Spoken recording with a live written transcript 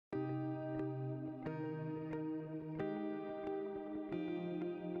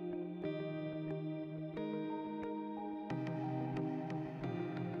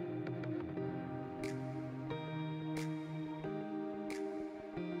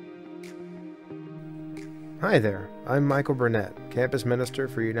Hi there, I'm Michael Burnett, Campus Minister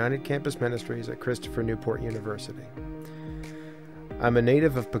for United Campus Ministries at Christopher Newport University. I'm a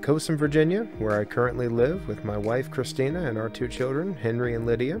native of Poquoson, Virginia, where I currently live with my wife Christina and our two children, Henry and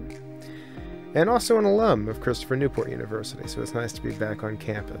Lydia, and also an alum of Christopher Newport University, so it's nice to be back on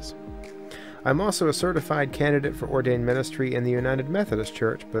campus. I'm also a certified candidate for ordained ministry in the United Methodist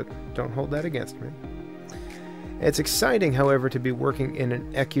Church, but don't hold that against me. It's exciting, however, to be working in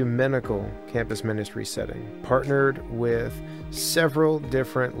an ecumenical campus ministry setting, partnered with several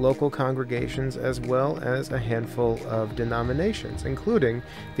different local congregations as well as a handful of denominations, including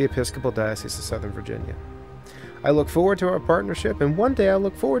the Episcopal Diocese of Southern Virginia. I look forward to our partnership, and one day I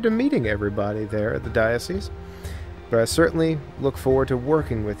look forward to meeting everybody there at the diocese, but I certainly look forward to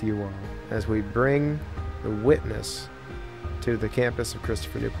working with you all as we bring the witness to the campus of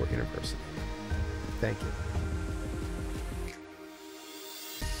Christopher Newport University. Thank you.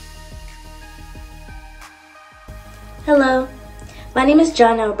 Hello, my name is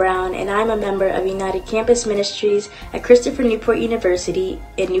John L. Brown, and I'm a member of United Campus Ministries at Christopher Newport University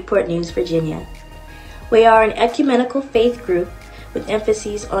in Newport News, Virginia. We are an ecumenical faith group with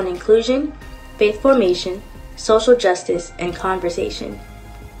emphases on inclusion, faith formation, social justice, and conversation.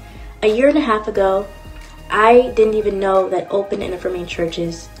 A year and a half ago, I didn't even know that open and affirming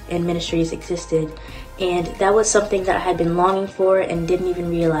churches and ministries existed, and that was something that I had been longing for and didn't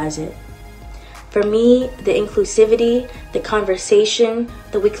even realize it. For me, the inclusivity, the conversation,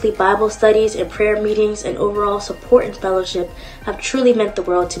 the weekly Bible studies and prayer meetings, and overall support and fellowship have truly meant the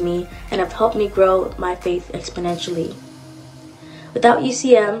world to me and have helped me grow my faith exponentially. Without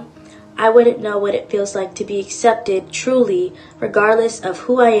UCM, I wouldn't know what it feels like to be accepted truly, regardless of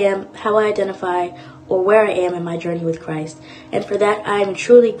who I am, how I identify, or where I am in my journey with Christ. And for that, I am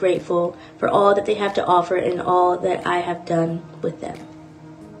truly grateful for all that they have to offer and all that I have done with them.